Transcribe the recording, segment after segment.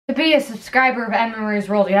To be a subscriber of Emma Marie's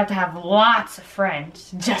World, you have to have lots of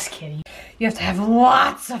friends. Just kidding. You have to have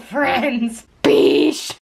lots of friends.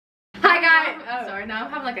 Beesh. Hi guys. Oh, sorry, now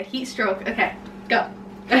I'm having like a heat stroke. Okay, go.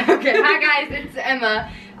 Okay, hi guys, it's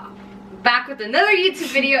Emma. Back with another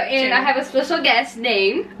YouTube video, and I have a special guest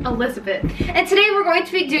named Elizabeth. And today we're going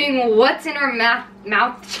to be doing what's in our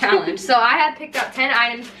mouth challenge. So I have picked out 10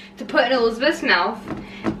 items to put in Elizabeth's mouth,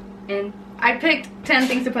 and I picked 10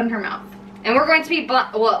 things to put in her mouth. And we're going to be,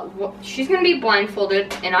 she's going to be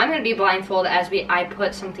blindfolded, and I'm going to be blindfolded as I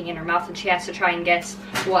put something in her mouth, and she has to try and guess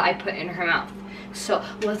what I put in her mouth. So,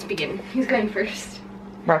 let's begin. Who's going first?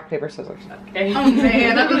 Rock, paper, scissors. Okay. Oh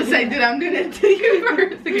man, I'm gonna say, dude, I'm doing it to you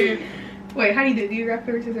first. Okay. Wait, how do you do it? Do you rock,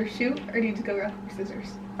 paper, scissors, shoot? Or do you just go rock, paper, scissors?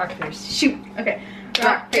 Rock, paper, shoot. Okay.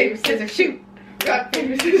 Rock, paper, scissors, shoot. Rock,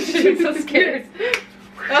 paper, scissors, shoot. I'm so scared.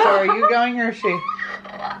 So are you going or is she?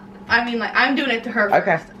 I mean, like, I'm doing it to her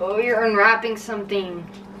Okay. first. Oh, you're unwrapping something.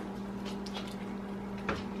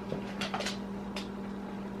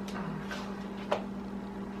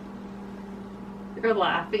 You're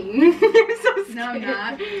laughing. You're so scared. No, I'm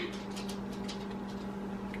not.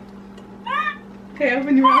 Okay,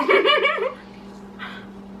 open your mouth.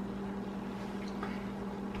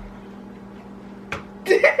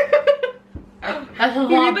 That's a You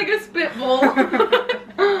lot. need like a spitball.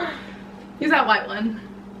 Use that white one.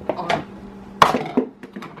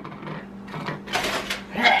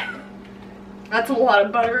 That's a lot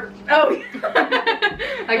of butter. Oh.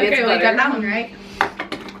 I guess okay, well, you got that one right.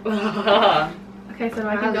 Ugh. Okay, so do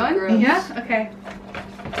I That keep was going? gross. Yeah? Okay.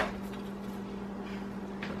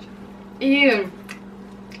 Ew.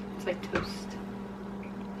 It's like toast.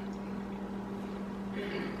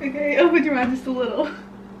 Okay, open your mouth just a little.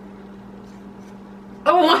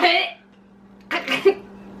 Oh, what?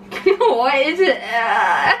 What is it?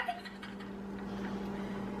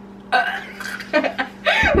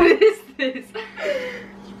 What is this?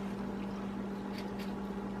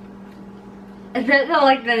 Is that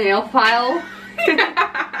like the nail file? You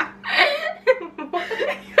have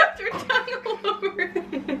your tongue all over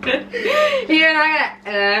it. Here, and I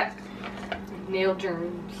got nail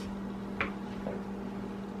germs.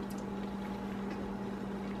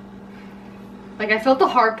 Like, I felt the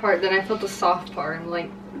hard part, then I felt the soft part. I'm like,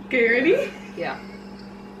 Okay, ready? yeah.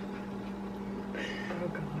 Oh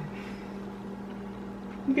god.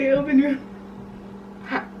 Okay, open your.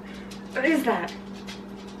 What is that?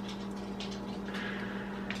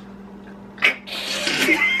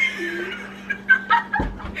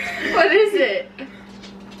 What is it?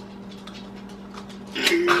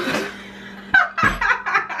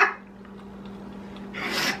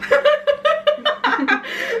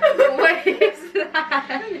 What is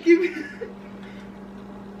that?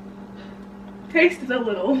 Taste it a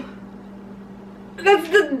little. That's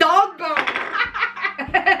the dog bone.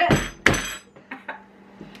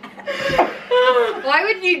 Why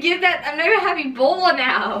would you give that? I'm never having Ebola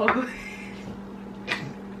now.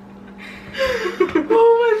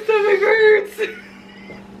 Oh, my stomach hurts.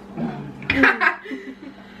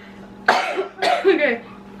 Okay.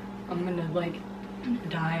 I'm gonna like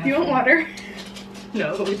die. Do you want water?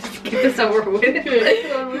 No, just get this over with.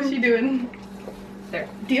 What's she doing? There.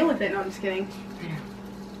 Deal with it. No, I'm just kidding.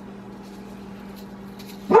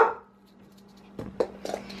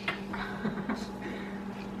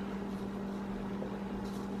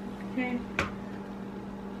 Okay.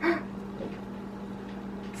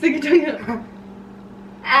 Stick your tongue out.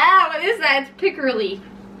 Ah, what is that? It's pickerly.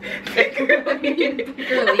 Prickly.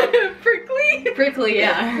 Pickerly. Prickly? Prickly,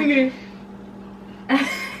 yeah. Okay.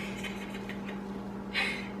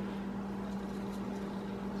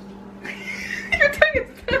 Your tongue is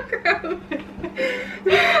so gross. I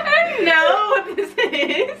don't know what this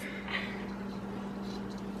is.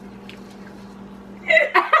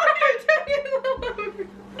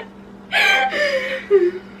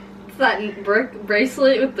 It's that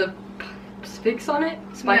bracelet with the spikes on it?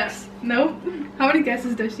 Spikes. No. Nope. How many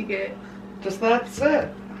guesses does she get? Just that's it.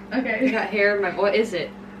 I Okay. got hair in my, what is it?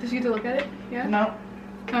 Does she get to look at it? Yeah? No.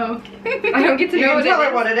 Oh. I don't get to You know can what tell it her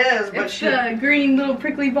is. what it is, but It's she... the green little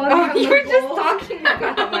prickly ball. Oh, you were just talking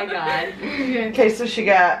about, oh my god. Okay. Okay, so she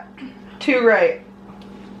got 2 right.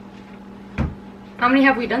 How many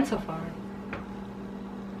have we done so far?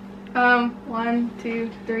 1, 2,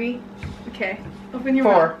 3. Okay. Open your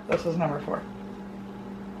 4. This is number 4. mouth.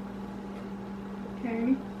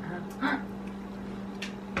 Okay.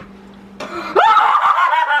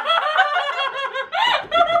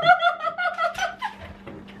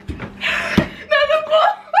 Not the ball.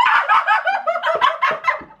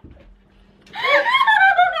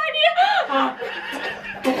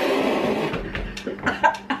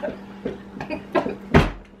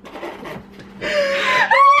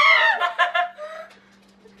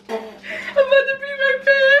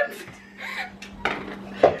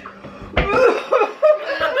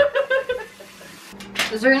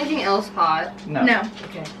 No. No.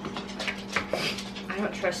 Okay. I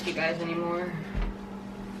don't trust you guys anymore.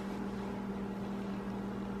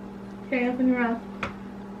 Okay, open your mouth.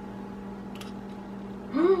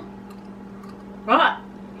 What?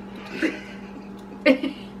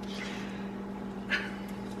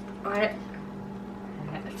 What?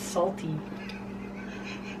 It's salty.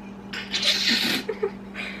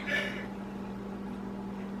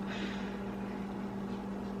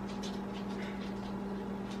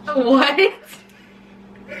 What? Your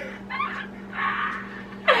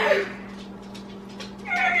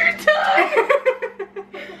tongue!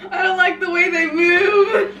 I don't like the way they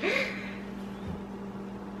move.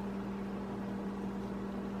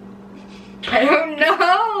 I don't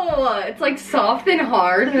know. It's like soft and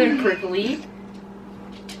hard and then prickly.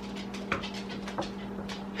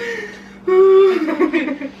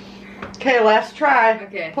 Okay, last try.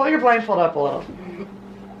 Okay. Pull your blindfold up a little.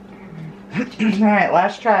 Alright,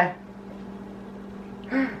 last try.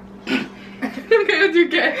 Okay, what's your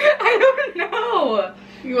guess? I don't know.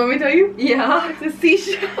 You want me to tell you? Yeah. It's a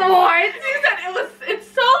seashell. What? You said it's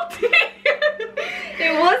salty.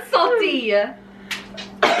 It was salty.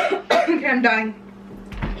 Okay, I'm dying.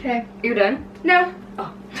 Okay. You're done? No.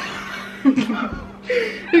 Oh.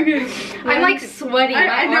 Okay. I'm like sweating. My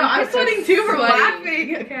I know, I'm armpits are sweating too from sweating.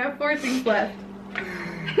 laughing. Okay, I have 4 things left.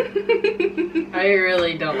 I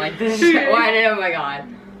really don't like this shit. Why? Oh my god.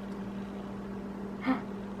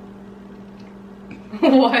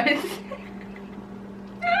 What?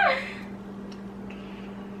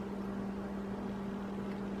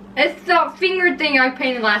 It's the finger thing I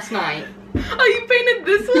painted last night. Oh, you painted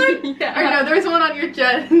this one? Yeah. Or no, there was one on your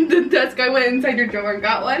the desk. I went inside your drawer and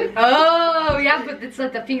got one. Oh, yeah, but it's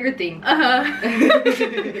like the finger thing.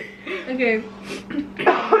 Okay.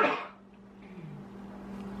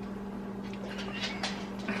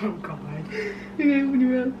 Oh god. Okay, open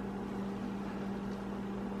your mouth.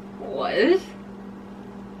 What?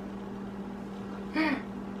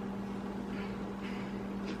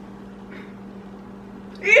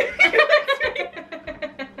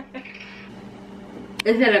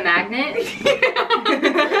 Is it a magnet?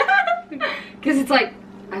 Because it's like,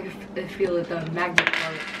 I feel it, the magnet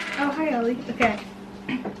part. Oh, hi, Ellie. Okay.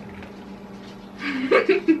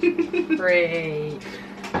 Great.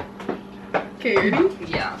 Okay, ready?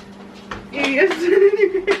 Yeah. Yes.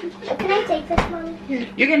 Can I take this, Mommy?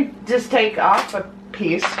 You can just take off a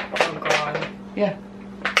piece. Oh god. Yeah.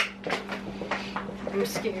 I'm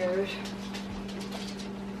scared.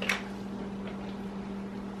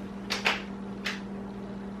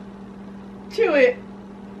 Chew it.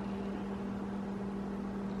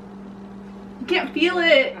 You can't feel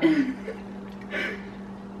it.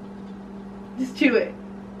 Just chew it.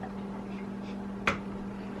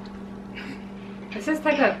 Is this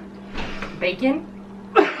like a bacon?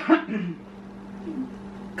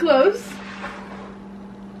 Close.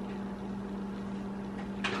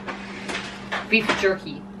 Beef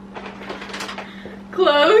jerky.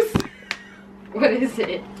 Close. What is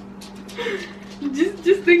it?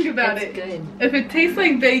 Just think about It's it. good. If it tastes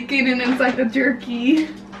like bacon and it's like a jerky,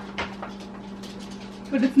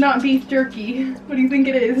 but it's not beef jerky, what do you think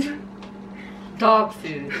it is? Dog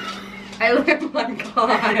food. I oh my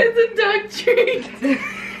god. It's a dog treat.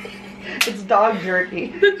 It's dog jerky.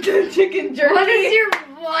 The chicken jerky. What is your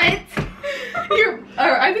what?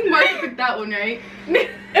 I think Mark picked that one, right?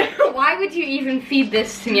 Why would you even feed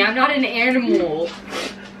this to me? I'm not an animal.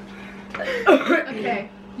 Okay.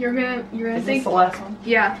 You're gonna Is this thank the last one?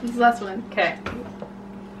 Yeah, this is the last one. Okay.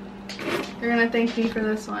 You're gonna thank me for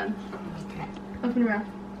this one. Open your mouth.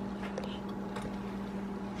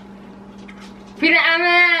 Peanut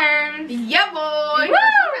M&M's. Yeah, boy! Woo!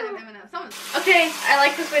 Okay, I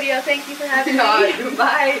like this video. Thank you for having me.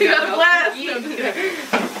 Bye. You got a blast.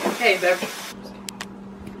 Hey, babe.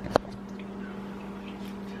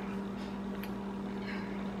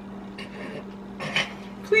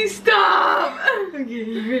 Please stop! Okay,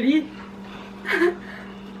 you ready?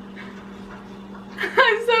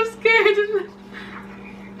 I'm so scared.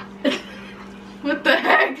 What the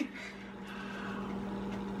heck?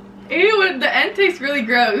 Ew, the end tastes really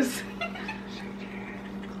gross.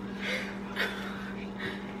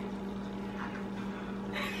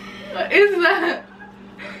 What is that?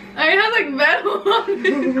 I mean, it has like metal on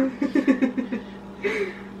it.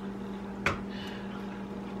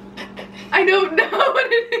 I don't know what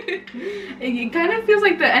it is. It kind of feels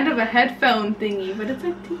like the end of a headphone thingy, but it's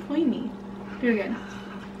like too pointy. Do it again.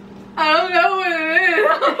 I don't know what it is.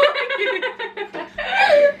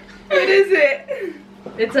 What is it?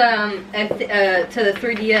 It's to the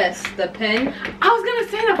 3DS, the pen. I was gonna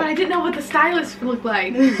say that, but I didn't know what the stylus looked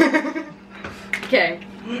like. Okay.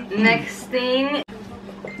 Next thing.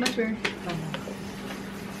 That's weird.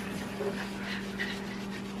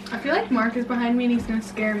 I feel like Mark is behind me and he's gonna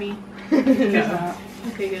scare me. No.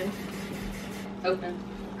 Okay, good. Open.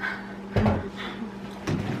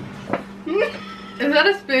 Is that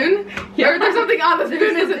a spoon? Yeah. Or there's something on the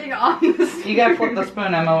spoon? Is it on the spoon? You gotta flip the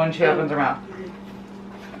spoon, Emma, when she opens her mouth.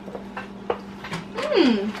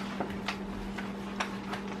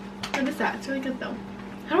 What is that? It's really good though.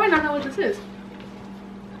 How do I not know what this is?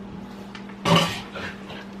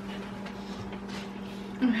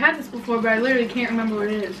 I've had this before, but I literally can't remember what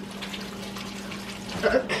it is.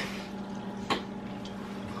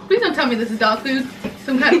 Please don't tell me this is dog food.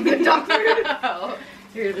 Some kind of good dog food.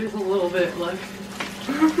 Here, there's a little bit left.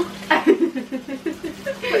 What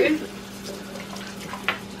is it?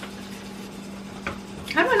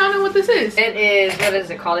 How do I not know what this is? It is, what is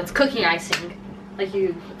it called? It's cooking icing.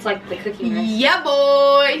 It's like the cooking rice. Yeah,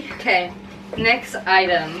 boy. Okay, next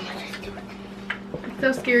item. It's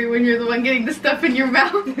so scary when you're the one getting the stuff in your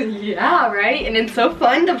mouth. Yeah, right? And it's so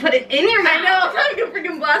fun to put it in your mouth. I know. I'm gonna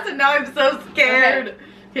freaking blast it now. I'm so scared.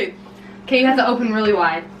 Okay. Okay, you have to open really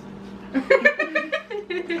wide.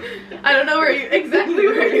 I don't know exactly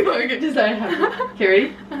where you are. Does that happen? Okay,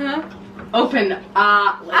 ready? Uh-huh. Open. Like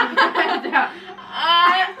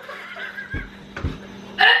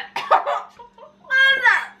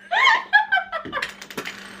that.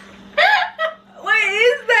 What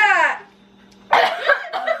is that?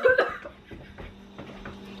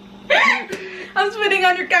 I'm spitting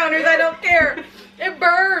on your counters. I don't care. It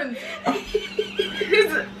burns.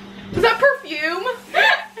 Is that perfume?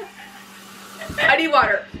 I need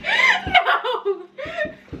water. No.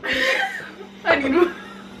 I need water.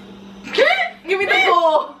 Give me the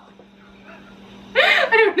bowl. I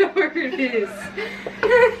don't know where it is.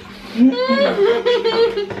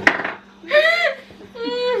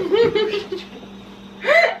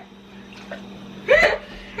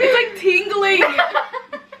 It's like tingling.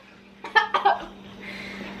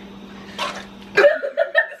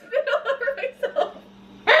 Spit all over myself.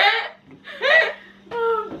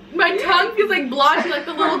 My tongue feels like blotchy, like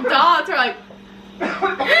the little dots are like.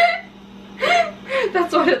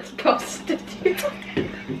 That's what it's supposed to do.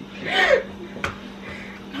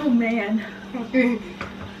 Oh man.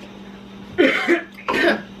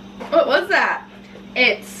 What was that?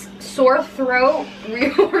 It's sore throat,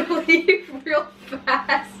 real relief, real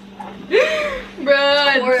fast.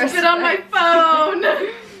 Bruh, spit on my phone.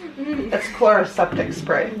 It's chloroseptic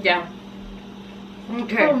spray. Yeah.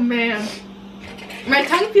 Okay. Oh man. My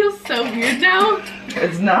tongue feels so weird now.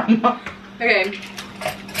 It's not. Okay.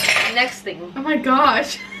 Next thing. Oh my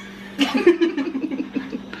gosh.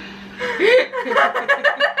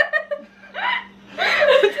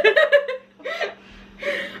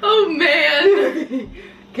 Oh man.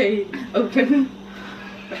 Okay, open.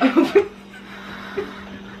 Open.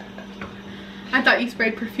 I thought you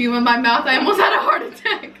sprayed perfume in my mouth. I almost had a heart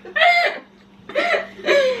attack.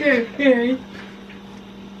 Here.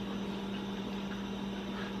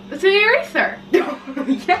 It's an eraser. Yeah.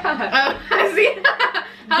 I see.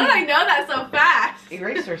 How did I know that so fast?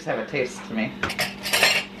 Erasers have a taste to me.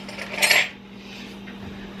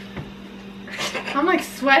 I'm like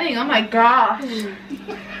sweating. Oh my gosh.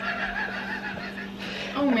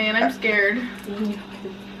 Oh man, I'm scared.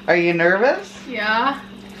 Are you nervous? Yeah.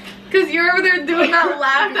 Because you're over there doing that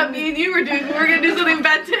laugh that me and you were doing. We were going to do something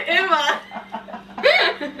bad to Emma.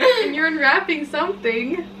 And you're unwrapping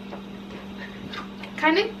something.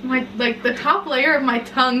 Kind of, like the top layer of my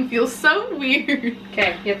tongue feels so weird.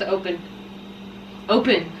 Okay, you have to open.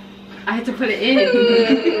 Open. I have to put it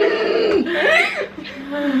in.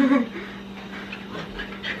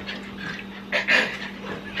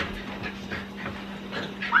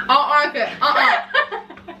 Okay.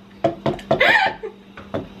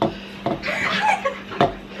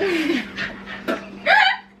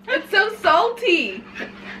 It's so salty.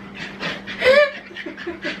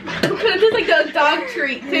 It's just like a dog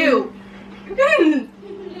treat too.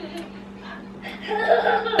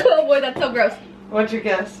 Oh boy, that's so gross. What'd you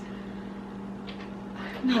guess?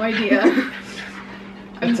 No idea.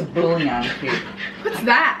 It's a bouillon cube. What's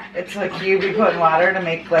that? It's a cube you put in water to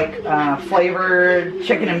make like flavored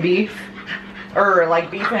chicken and beef. Or like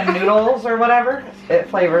beef and noodles or whatever. It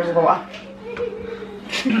flavors the water.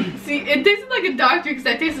 See, it tasted like a dog treat because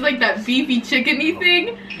I tasted like that beefy chickeny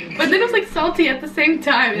thing. But then it was like salty at the same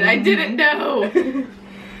time and I didn't know.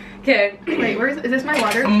 Okay. Wait, where is this my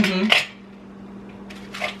water? Mm-hmm.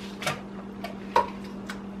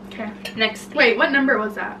 Okay. Next. Wait, what number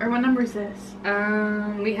was that? Or what number is this?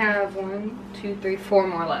 We have 1, 2, 3, 4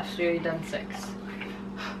 more left. So we already done 6.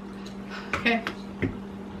 Okay.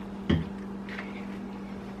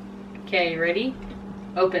 Okay, ready?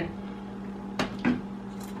 Open.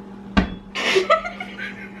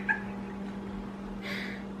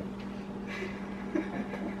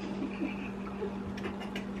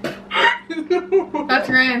 That's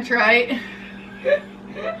ranch, right?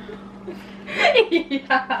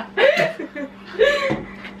 Yeah.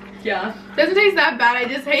 Yeah. Doesn't taste that bad. I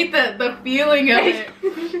just hate the feeling of it.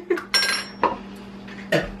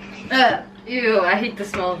 Ew, I hate the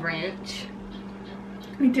smell of ranch.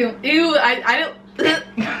 Me too. Ew, I don't.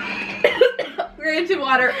 Ranch and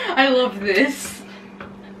water. I love this.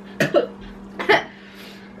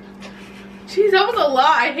 Jeez, that was a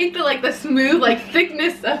lot. I hate the smooth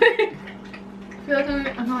thickness of it. I feel like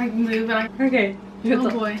I'm gonna move and Okay. oh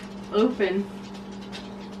boy. Open.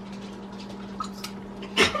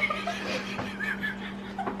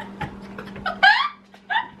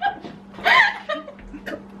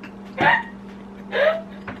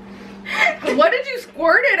 What did you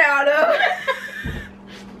squirt it out of?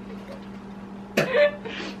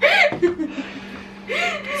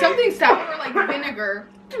 Something sour like vinegar.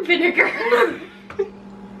 Vinegar.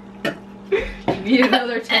 Need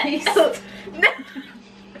another taste? Ew,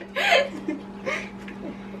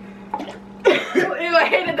 I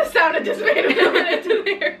hated the sound it just made when it went into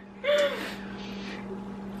there.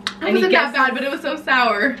 It wasn't that bad, but it was so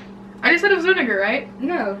sour. I just said it was vinegar, right?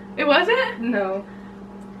 No. It wasn't? No.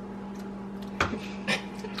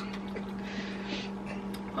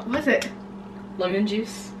 What was it? Lemon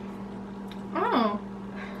juice. Oh.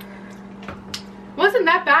 It wasn't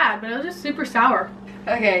that bad, but it was just super sour.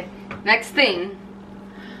 Okay, next thing.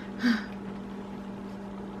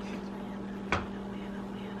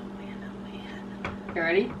 You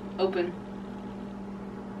ready? Open.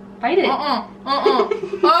 Bite it. Oh,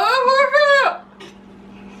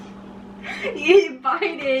 You bite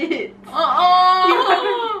it.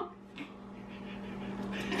 oh,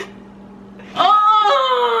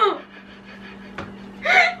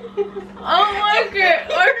 I like it.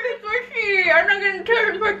 It's squishy. I'm not gonna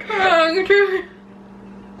turn my tongue.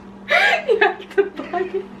 You have to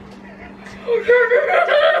bite it. I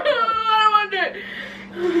don't want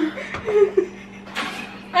it.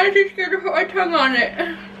 I'm too scared to put my tongue on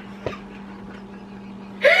it.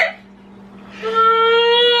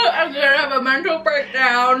 I'm gonna have a mental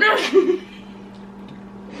breakdown.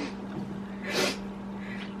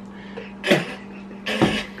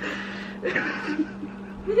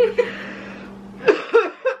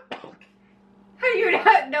 How do you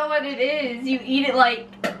not know what it is? You eat it like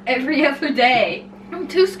every other day. I'm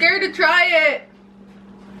too scared to try it.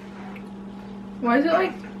 Why is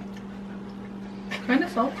it kind of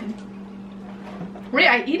salty? Wait,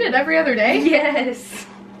 I eat it every other day? Yes.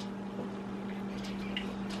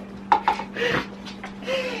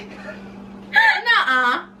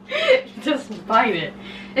 Nuh-uh. Just bite it.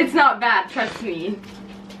 It's not bad, trust me.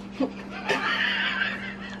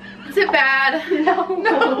 Is it bad?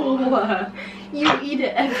 No. You eat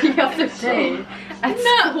it every other day. At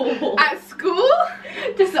school. At school?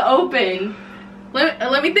 Just open.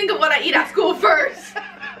 Let me think of what I eat at school first.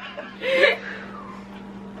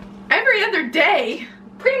 Every other day?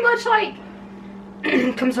 Pretty much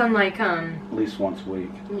comes on At least once a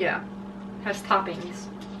week. yeah. Has toppings.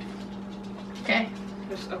 Okay.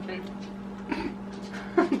 Just open.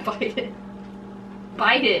 Bite it.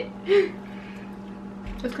 Bite it.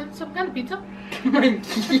 It's some kind of pizza?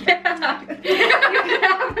 Yeah. You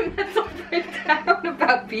have a mental breakdown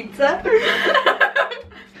about pizza.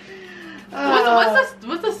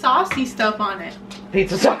 What's the saucy stuff on it?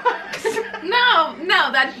 Pizza sauce. No,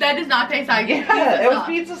 that does not taste like it. Yeah, it was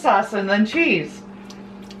pizza sauce and then cheese.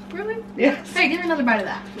 Really? Yes. Hey, give me another bite of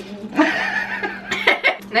that.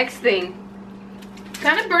 Next thing. It's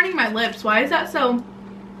kind of burning my lips. Why is that so?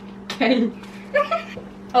 Okay.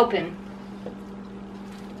 Open.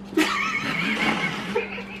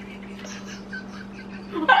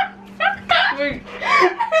 Wait.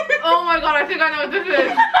 Oh my god, I think I know what this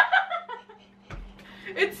is.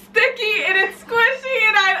 It's sticky and it's squishy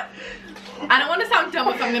and I don't want to sound dumb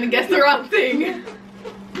if I'm gonna guess the wrong thing.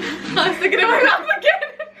 I'll stick it in my mouth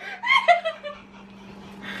again.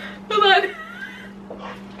 Hold on.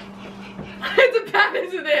 It's bad,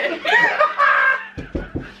 isn't it?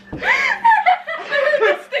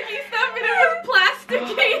 The sticky stuff and it was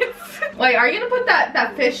plasticky. Wait, are you gonna put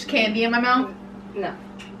that fish candy in my mouth? No.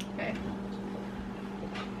 Okay.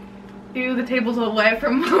 Ew, the table's away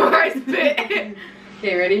from where I spit.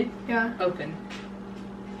 Okay, ready? Yeah. Open.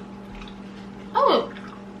 Oh.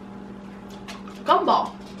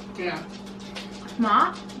 Gumball. No.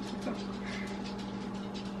 Ma?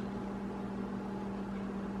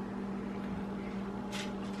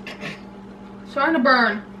 Starting to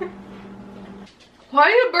burn. Why are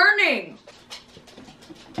you burning?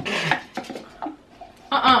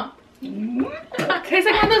 Tastes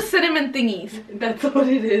like one of those cinnamon thingies. That's what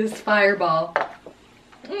it is. Fireball.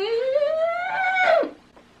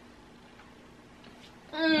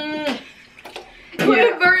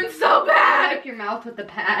 It burns so bad. Wipe your mouth with the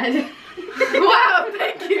pad. Wow,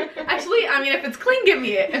 thank you. Actually, I mean, if it's clean, give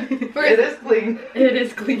me it. It is clean. It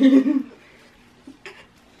is clean.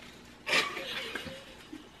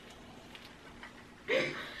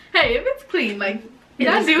 Hey, if it's clean, like, you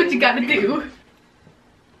gotta do what you gotta do.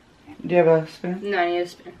 Do you have a spoon? No, I need a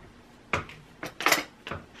spoon.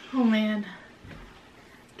 Oh, man.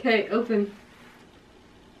 Okay, open.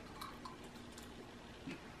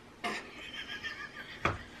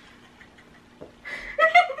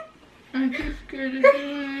 I'm too scared to do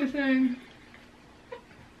anything.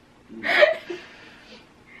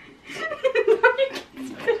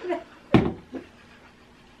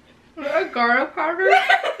 Is that a garlic powder?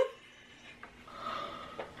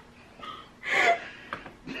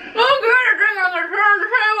 Oh, good, I think I'm gonna turn the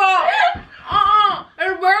table.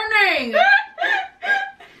 It's burning.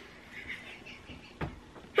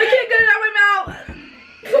 I can't get it out of my mouth.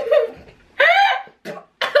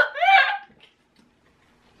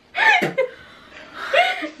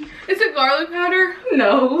 Is it garlic powder?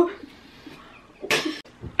 No.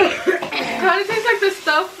 Kind of tastes like the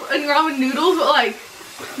stuff in ramen noodles, but like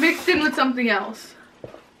mixed in with something else.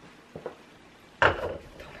 Oh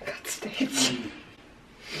my god, stage.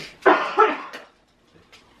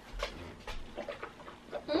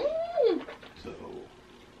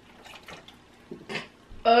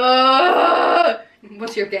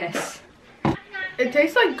 What's your guess? It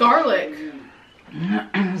tastes like garlic.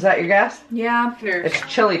 Is that your guess? Yeah. It's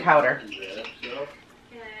chili powder.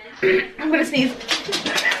 I'm gonna sneeze.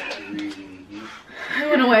 I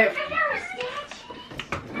went away.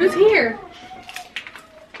 Who's here?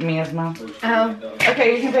 Mia's mom. Oh.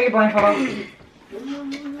 Okay, you can take your blindfold off.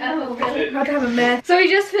 Oh, really? About to have a mess. So we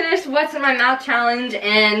just finished What's in My Mouth challenge,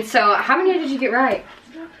 and so how many did you get right?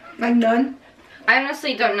 Like none. I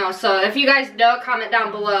honestly don't know, so if you guys know, comment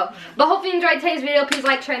down below. But hopefully you enjoyed today's video. Please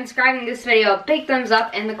like, share, and subscribe in this video. Big thumbs up,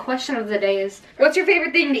 and the question of the day is, what's your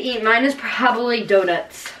favorite thing to eat? Mine is probably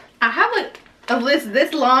donuts. I have like a list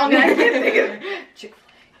this long and I can't think of it.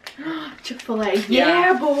 Chick-fil-A. Chick-fil-A.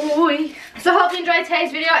 Yeah, boy. So hope you enjoyed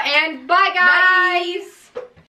today's video, and bye guys! Bye.